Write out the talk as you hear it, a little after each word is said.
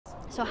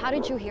So how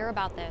did you hear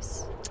about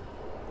this?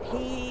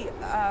 He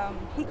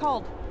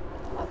called.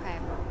 Okay.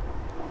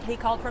 He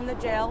called from the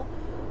jail.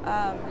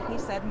 He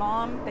said,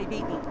 "Mom, they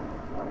beat me."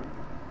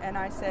 And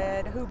I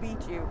said, "Who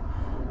beat you?"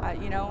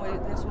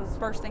 This was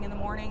first thing in the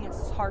morning.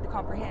 It's hard to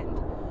comprehend.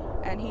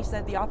 And he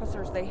said, "The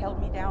officers, they held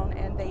me down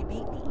and they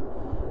beat me."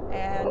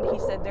 And he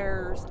said,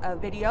 "There's a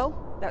video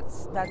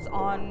that's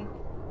on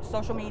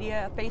social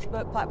media, a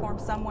Facebook platform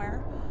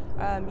somewhere.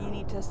 You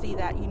need to see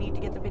that. You need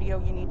to get the video.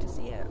 You need to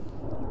see it."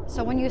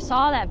 So when you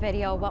saw that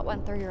video, what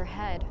went through your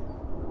head?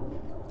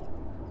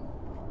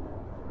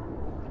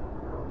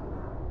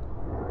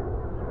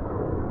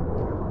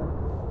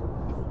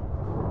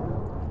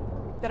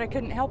 That I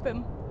couldn't help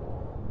him.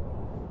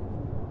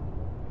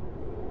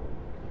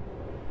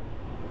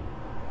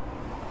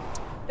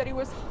 That he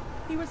was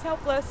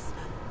helpless.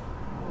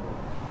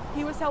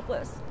 He was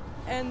helpless,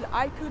 and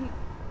I couldn't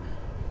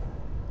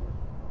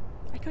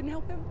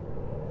help him.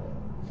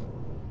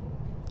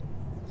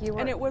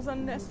 And it was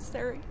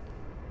unnecessary.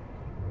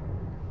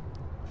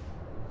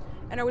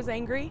 And I was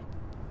angry.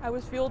 I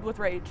was fueled with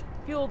rage.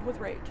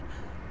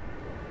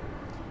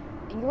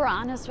 And you were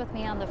honest with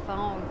me on the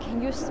phone.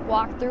 Can you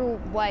walk through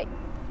what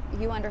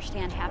you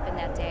understand happened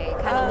that day,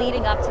 kind of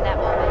leading up to that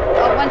moment?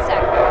 Oh, 1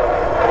 second.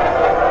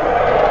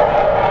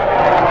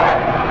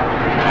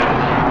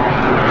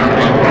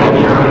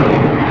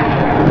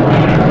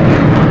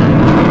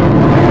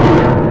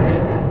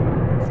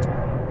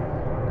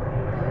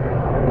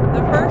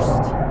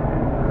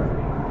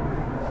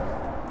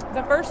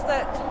 The first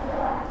that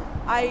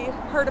I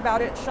heard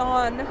about it,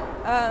 Shawn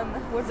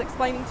was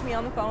explaining to me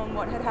on the phone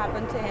what had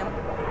happened to him.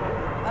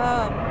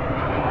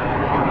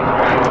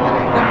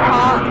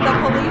 The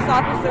police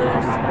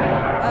officers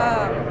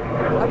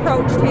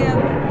approached him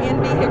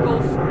in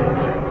vehicles.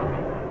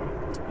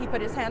 He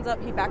put his hands up,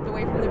 he backed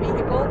away from the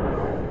vehicle.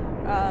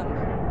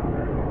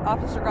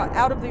 Officer got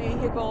out of the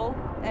vehicle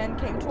and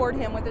came toward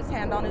him with his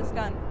hand on his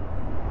gun.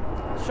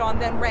 Shawn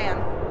then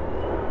ran.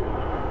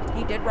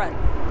 He did run.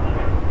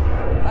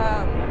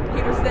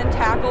 He was then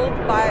tackled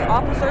by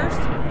officers.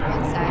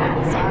 1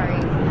 second,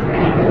 sorry.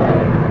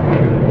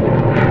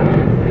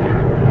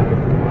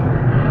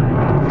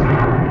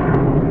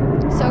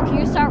 So can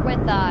you start with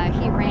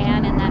he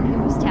ran and then he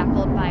was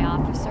tackled by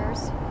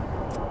officers?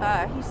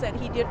 He said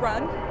he did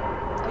run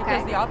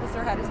because the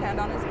officer had his hand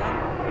on his gun.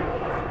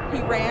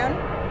 He ran.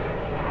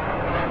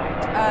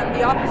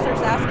 The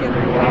officers asked him,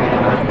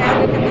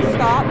 commanded him to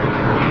stop.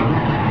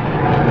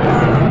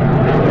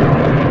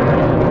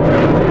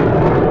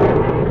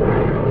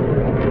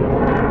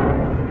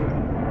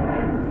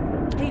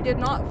 He did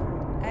not,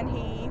 and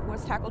he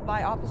was tackled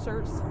by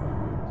officers.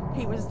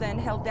 He was then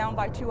held down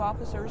by 2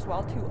 officers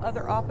while 2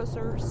 other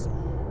officers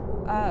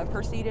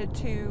proceeded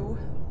to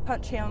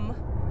punch him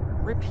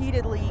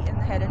repeatedly in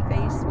the head and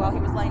face while he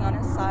was laying on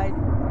his side.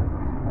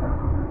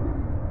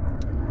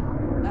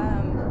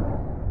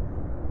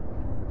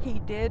 He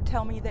did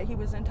tell me that he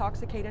was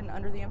intoxicated and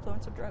under the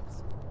influence of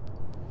drugs.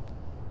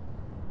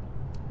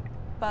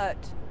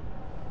 But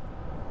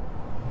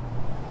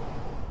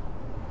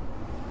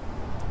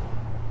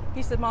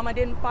he said, "Mom, I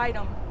didn't fight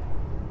them."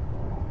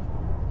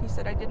 He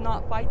said, "I did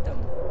not fight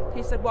them."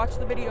 He said, "Watch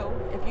the video.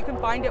 If you can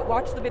find it,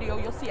 watch the video.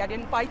 You'll see I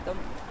didn't fight them.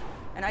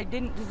 And I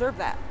didn't deserve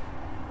that."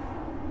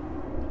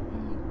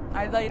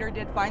 I later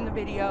did find the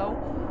video.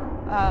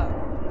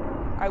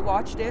 I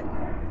watched it.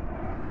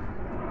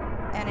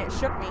 And it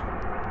shook me.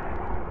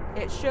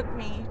 It shook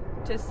me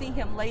to see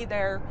him lay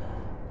there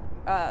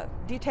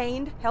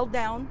detained, held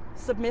down,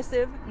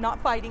 submissive, not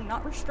fighting,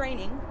 not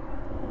restraining,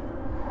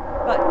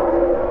 but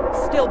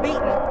still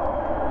beaten.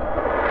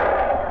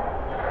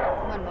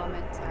 1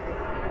 moment, sorry.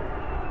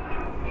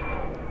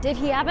 Did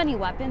he have any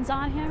weapons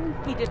on him?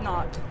 He did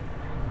not.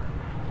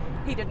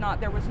 He did not.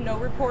 There was no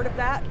report of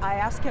that. I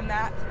asked him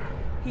that.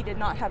 He did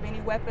not have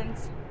any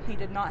weapons. He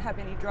did not have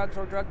any drugs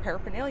or drug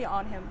paraphernalia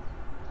on him,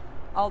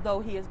 although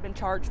he has been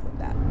charged with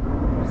that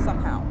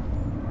somehow.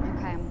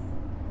 Okay.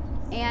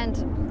 And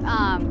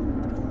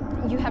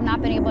you have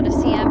not been able to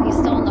see him. He's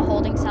still in the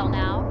holding cell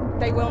now.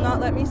 They will not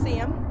let me see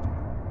him.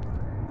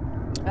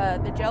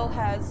 The jail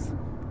has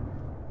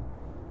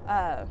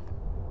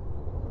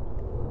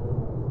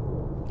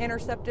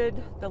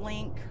intercepted the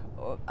link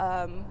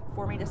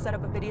for me to set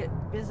up a video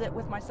visit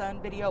with my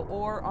son, video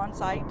or on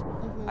site.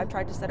 I've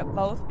tried to set up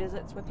both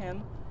visits with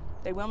him.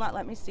 They will not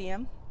let me see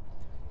him.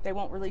 They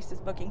won't release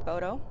his booking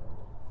photo.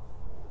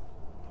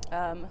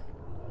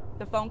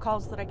 The phone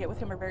calls that I get with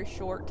him are very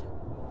short,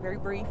 very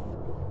brief.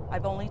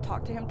 I've only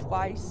talked to him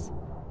twice.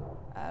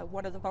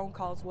 One of the phone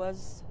calls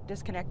was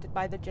disconnected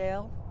by the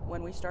jail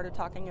when we started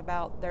talking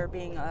about there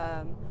being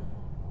a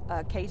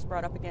case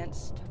brought up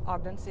against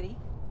Ogden City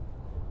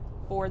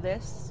for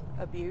this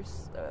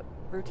abuse,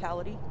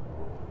 brutality.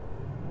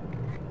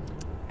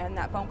 And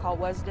that phone call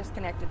was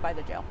disconnected by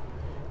the jail.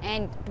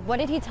 And what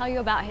did he tell you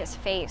about his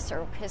face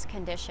or his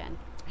condition?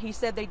 He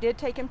said they did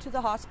take him to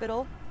the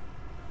hospital,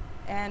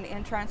 and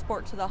in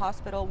transport to the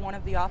hospital, one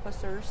of the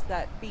officers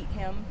that beat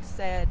him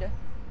said,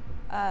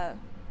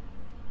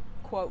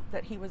 quote,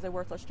 that he was a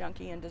worthless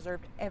junkie and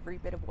deserved every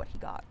bit of what he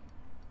got.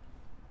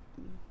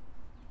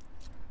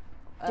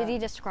 Did he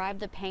describe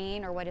the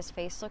pain or what his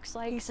face looks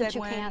like? He Since said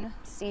you can't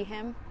see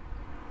him.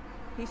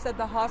 He said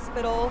the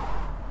hospital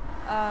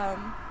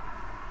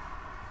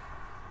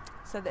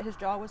said that his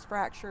jaw was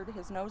fractured,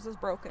 his nose is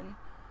broken,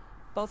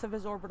 both of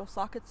his orbital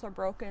sockets are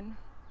broken,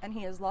 and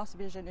he has lost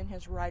vision in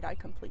his right eye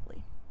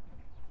completely.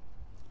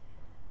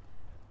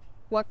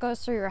 What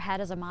goes through your head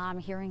as a mom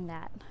hearing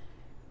that?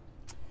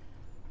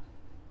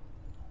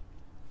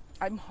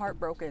 I'm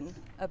heartbroken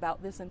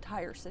about this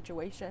entire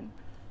situation.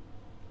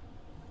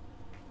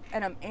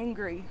 And I'm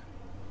angry.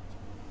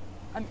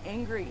 I'm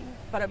angry,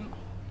 but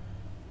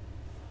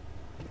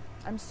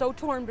I'm so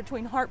torn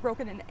between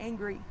heartbroken and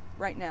angry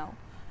right now.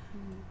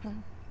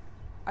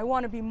 I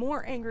want to be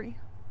more angry,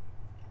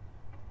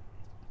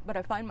 but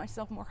I find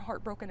myself more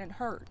heartbroken and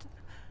hurt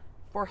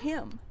for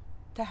him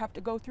to have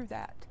to go through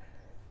that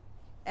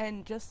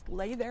and just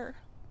lay there.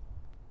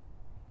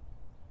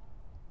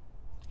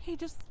 He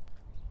just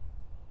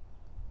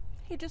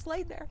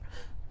laid there.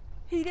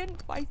 He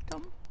didn't fight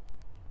them.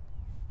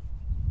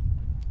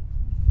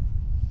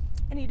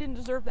 And he didn't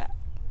deserve that.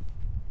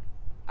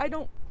 I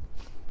don't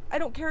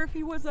care if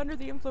he was under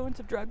the influence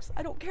of drugs.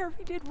 I don't care if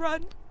he did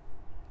run.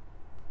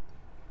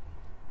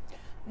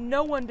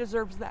 No one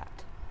deserves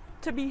that.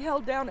 To be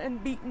held down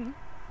and beaten,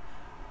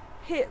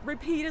 hit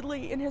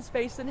repeatedly in his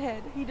face and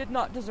head. He did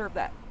not deserve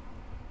that.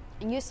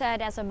 And you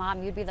said as a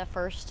mom you'd be the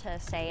first to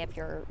say if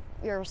your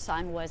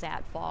son was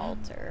at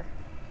fault or...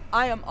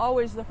 I am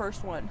always the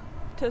first one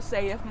to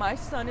say if my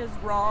son is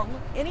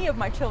wrong. Any of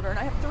my children,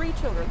 I have 3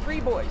 children, 3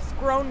 boys,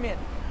 grown men.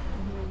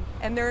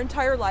 And their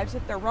entire lives,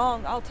 if they're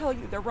wrong, I'll tell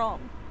you they're wrong.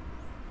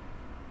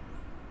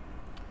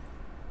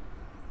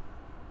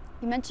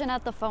 You mentioned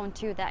at the phone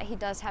too that he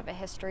does have a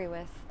history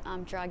with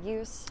drug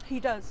use. He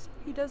does.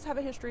 He does have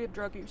a history of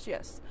drug use,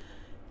 yes.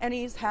 And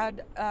he's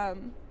had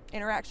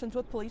interactions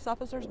with police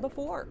officers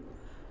before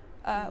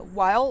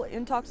while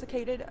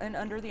intoxicated and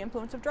under the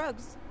influence of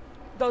drugs.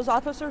 Those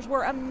officers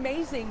were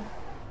amazing,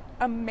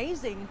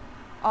 amazing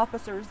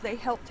officers. They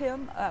helped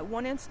him.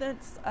 One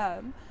instance,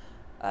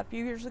 a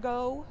few years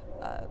ago,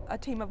 a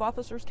team of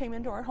officers came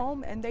into our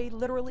home and they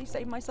literally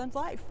saved my son's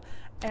life.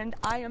 And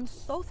I am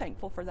so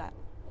thankful for that.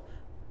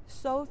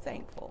 So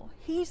thankful.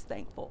 He's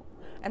thankful.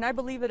 And I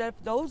believe that if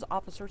those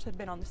officers had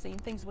been on the scene,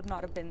 things would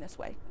not have been this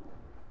way.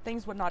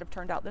 Things would not have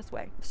turned out this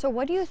way. So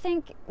what do you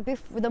think,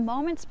 the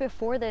moments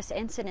before this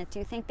incident, do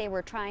you think they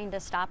were trying to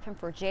stop him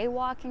for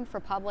jaywalking, for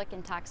public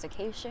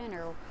intoxication,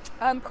 or?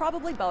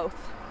 Probably both.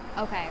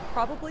 Okay.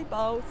 Probably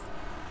both.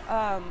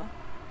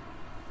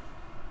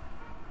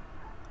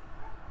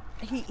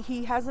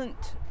 He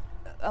hasn't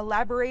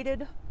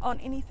elaborated on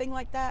anything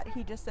like that.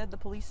 He just said the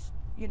police,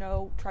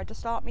 tried to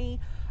stop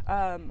me.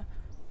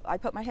 I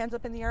put my hands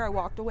up in the air. I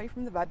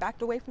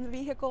backed away from the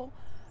vehicle.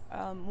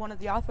 One of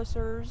the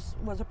officers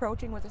was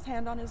approaching with his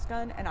hand on his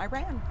gun, and I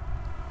ran.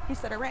 He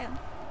said I ran.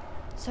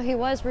 So he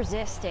was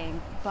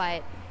resisting,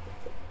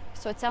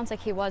 so it sounds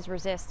like he was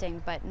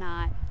resisting, but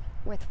not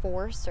with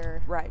force,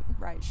 or? Right.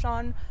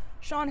 Shawn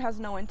has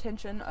no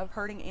intention of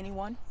hurting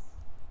anyone.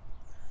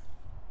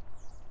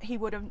 He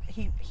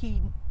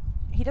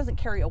doesn't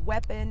carry a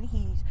weapon.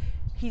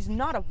 He's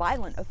not a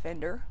violent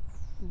offender.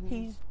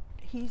 Mm-hmm.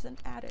 He's an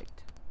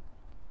addict.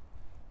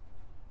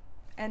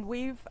 And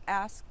we've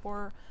asked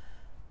for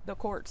the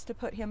courts to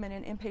put him in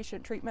an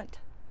inpatient treatment.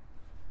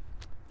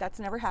 That's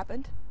never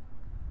happened.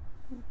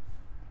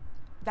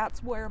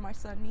 That's where my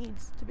son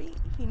needs to be.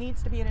 He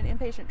needs to be in an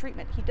inpatient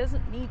treatment. He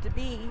doesn't need to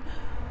be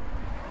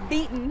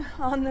beaten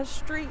on the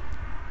street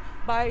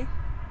by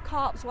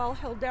cops while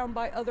held down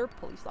by other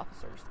police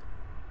officers.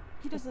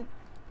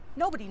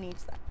 Nobody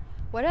needs that.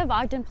 What have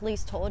Ogden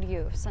Police told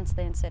you since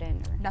the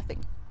incident? Or?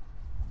 Nothing.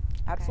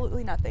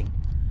 Absolutely nothing.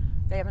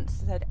 They haven't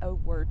said a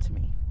word to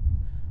me.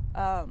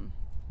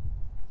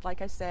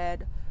 Like I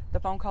said, the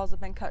phone calls have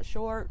been cut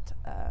short.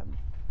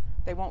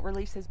 They won't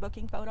release his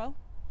booking photo.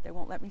 They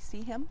won't let me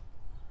see him.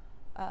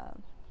 I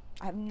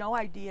have no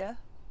idea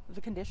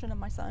the condition of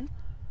my son.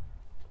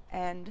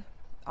 And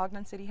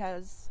Ogden City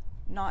has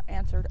not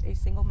answered a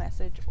single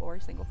message or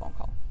a single phone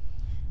call.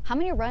 How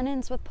many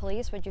run-ins with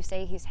police would you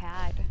say he's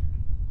had?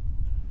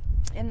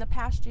 In the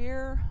past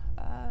year,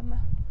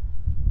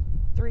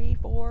 3,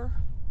 4.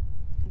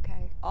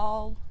 Okay.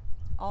 All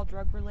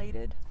drug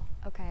related.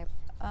 Okay.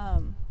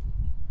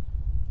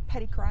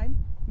 Petty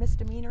crime,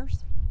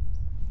 misdemeanors,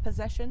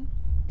 possession,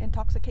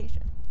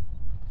 intoxication.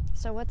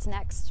 So what's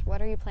next?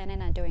 What are you planning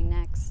on doing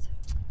next?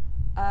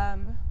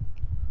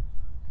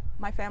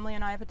 My family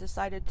and I have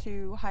decided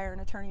to hire an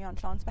attorney on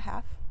Shawn's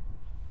behalf,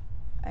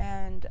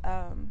 and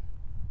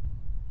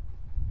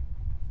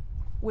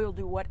we'll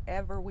do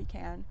whatever we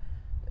can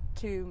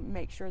to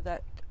make sure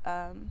that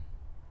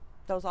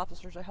those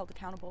officers are held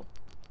accountable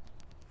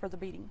for the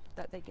beating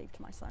that they gave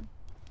to my son.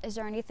 Is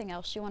there anything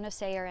else you want to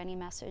say or any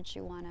message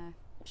you want to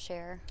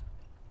share?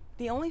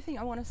 The only thing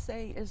I want to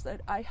say is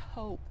that I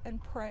hope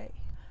and pray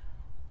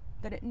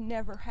that it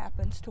never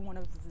happens to one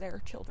of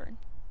their children.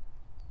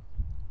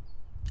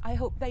 I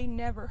hope they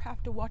never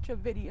have to watch a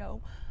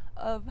video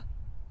of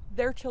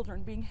their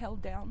children being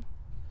held down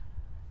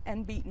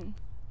and beaten.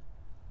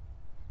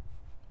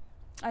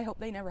 I hope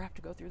they never have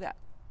to go through that.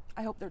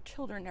 I hope their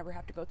children never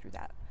have to go through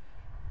that.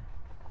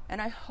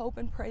 And I hope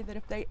and pray that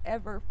if they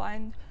ever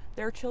find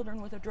their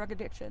children with a drug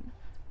addiction,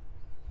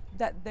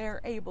 that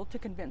they're able to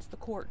convince the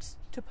courts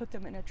to put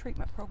them in a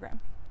treatment program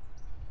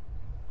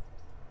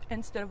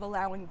instead of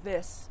allowing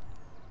this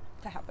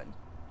to happen.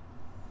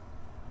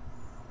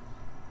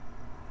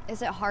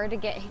 Is it hard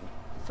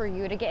for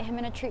you to get him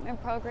in a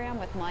treatment program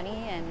with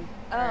money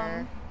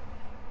and?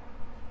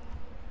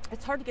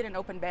 It's hard to get an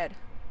open bed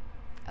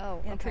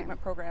in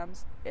treatment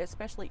programs,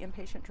 especially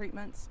inpatient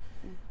treatments.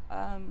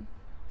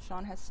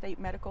 Shawn has state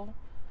medical.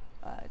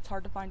 It's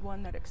hard to find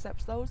one that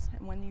accepts those,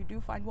 and when you do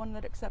find one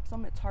that accepts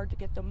them, it's hard to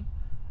get them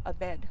a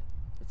bed.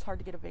 It's hard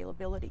to get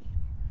availability.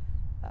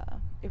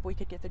 If we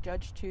could get the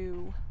judge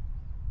to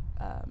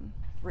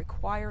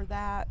require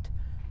that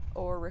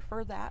or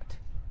refer that,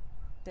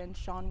 then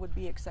Shawn would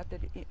be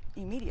accepted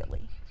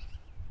immediately.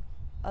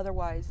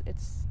 Otherwise,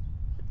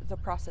 the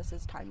process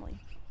is timely.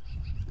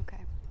 Okay.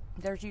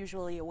 There's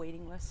usually a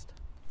waiting list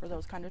for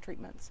those kind of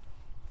treatments.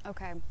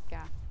 Okay,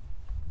 yeah.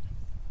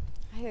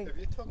 Have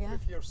you talked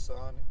with your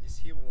son? Is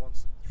he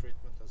wants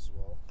treatment as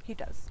well? He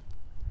does.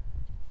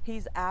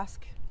 He's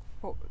asked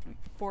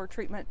for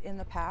treatment in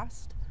the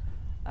past.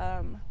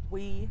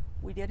 We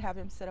did have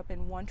him set up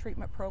in one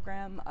treatment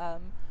program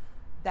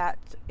that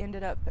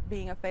ended up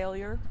being a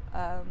failure.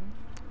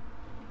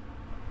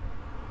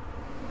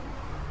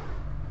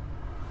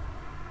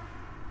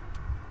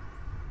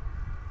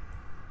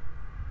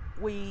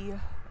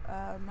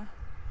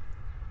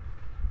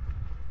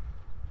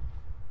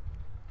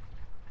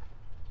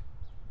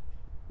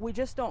 We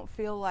just don't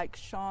feel like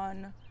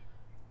Shawn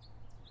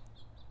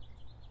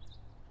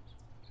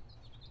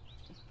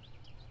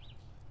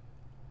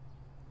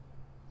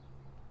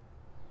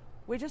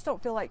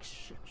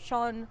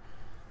Shawn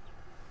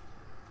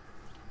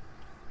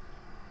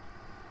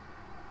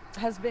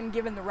has been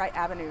given the right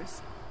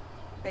avenues,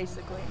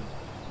 basically.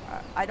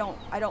 I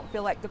don't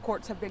feel like the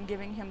courts have been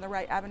giving him the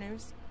right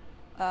avenues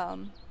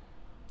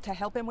to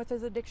help him with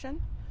his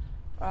addiction,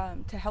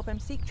 to help him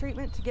seek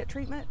treatment, to get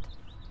treatment.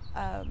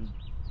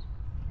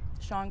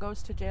 Shawn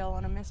goes to jail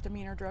on a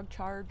misdemeanor drug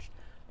charge.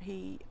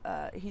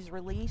 He's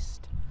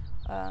released,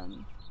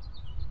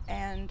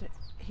 and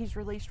he's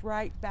released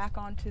right back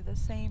onto the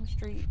same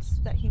streets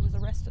that he was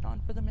arrested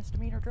on for the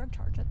misdemeanor drug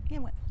charge to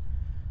begin with.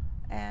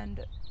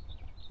 And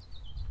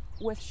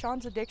with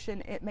Shawn's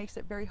addiction, it makes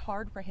it very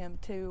hard for him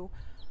to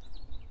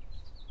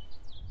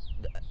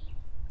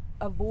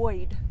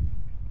avoid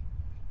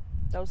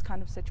those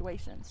kind of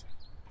situations.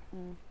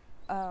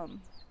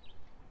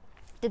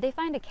 Did they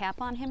find a cap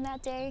on him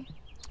that day?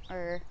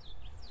 Or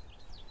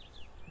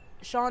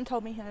Shawn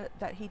told me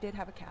that he did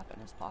have a cap in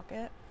his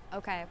pocket.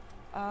 Okay.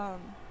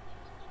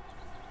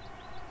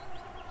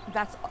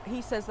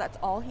 He says that's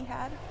all he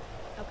had.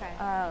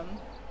 Okay.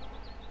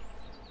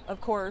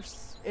 Of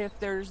course, if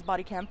there's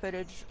body cam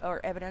footage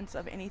or evidence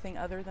of anything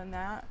other than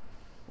that,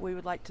 we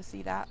would like to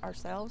see that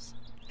ourselves.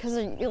 Because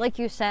like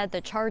you said,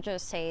 the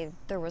charges say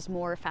there was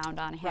more found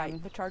on him.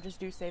 Right, the charges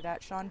do say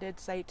that. Shawn did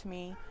say to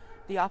me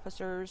the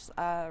officers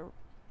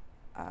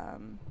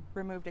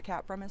removed a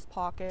cap from his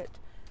pocket,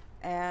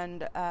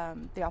 and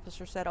the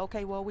officer said,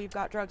 okay, well, we've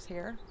got drugs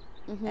here.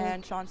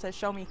 And Shawn says,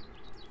 show me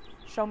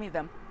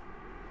them.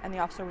 And the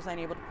officer was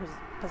unable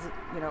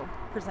to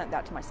present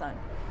that to my son.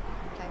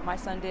 Okay. My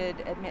son did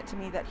admit to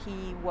me that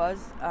he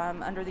was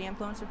under the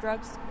influence of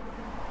drugs.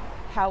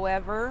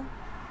 However,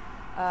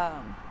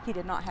 he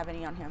did not have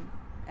any on him,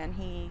 and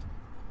he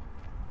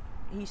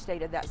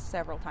stated that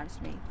several times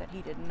to me, that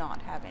he did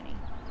not have any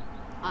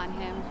On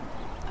him?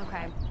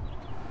 Okay.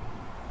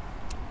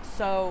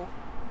 So,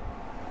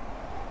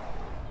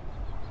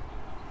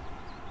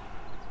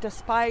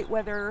 despite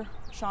whether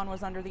Shawn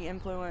was under the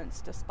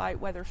influence, despite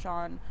whether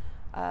Shawn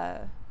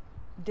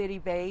did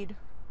evade,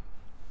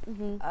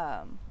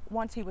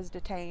 once he was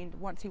detained,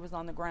 once he was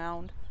on the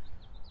ground,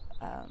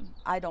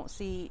 I don't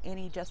see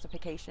any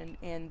justification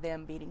in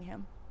them beating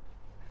him.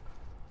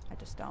 I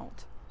just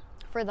don't.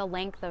 For the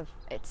length of,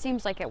 it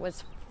seems like it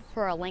was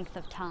for a length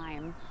of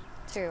time,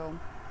 too.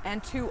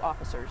 And two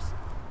officers.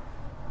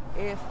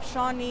 If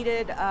Shawn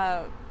needed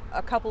a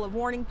couple of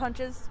warning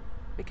punches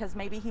because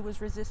maybe he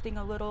was resisting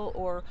a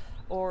little,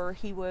 or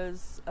he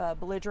was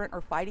belligerent or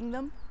fighting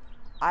them,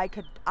 I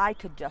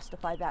could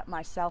justify that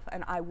myself,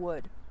 and I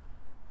would.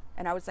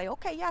 And I would say,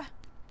 okay, yeah,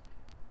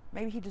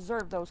 maybe he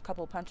deserved those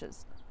couple of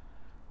punches.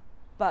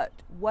 But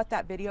what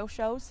that video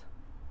shows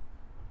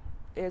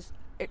is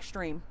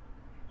extreme.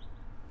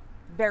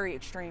 Very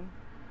extreme.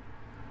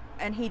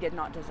 And he did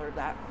not deserve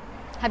that.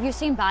 Have you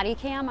seen body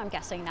cam? I'm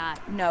guessing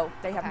not. No,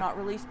 they have not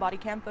released body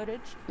cam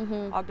footage.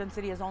 Ogden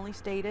City has only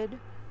stated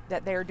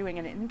that they're doing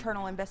an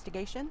internal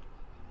investigation.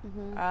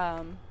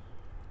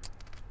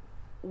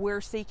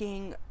 We're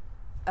seeking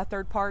a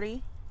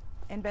third-party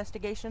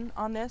investigation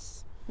on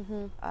this.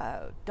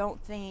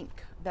 Don't think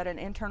that an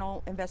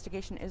internal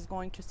investigation is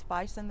going to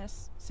suffice in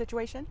this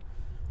situation.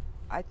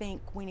 I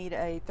think we need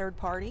a third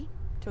party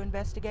to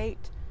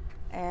investigate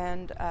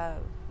And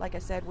like I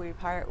said, we're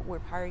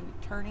hiring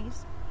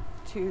attorneys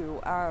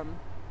to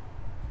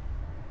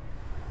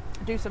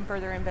do some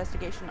further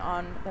investigation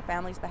on the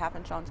family's behalf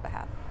and Shawn's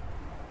behalf.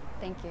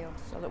 Thank you.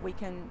 So that we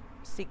can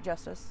seek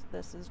justice.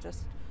 This is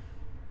just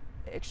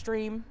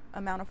extreme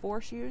amount of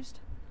force used,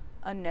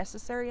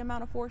 unnecessary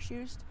amount of force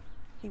used.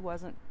 He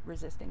wasn't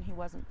resisting, he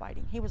wasn't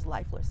fighting. He was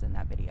lifeless in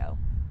that video.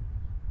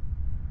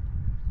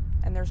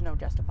 And there's no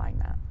justifying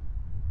that.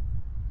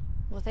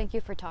 Well, thank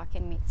you for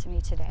talking to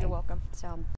me today. You're welcome. So.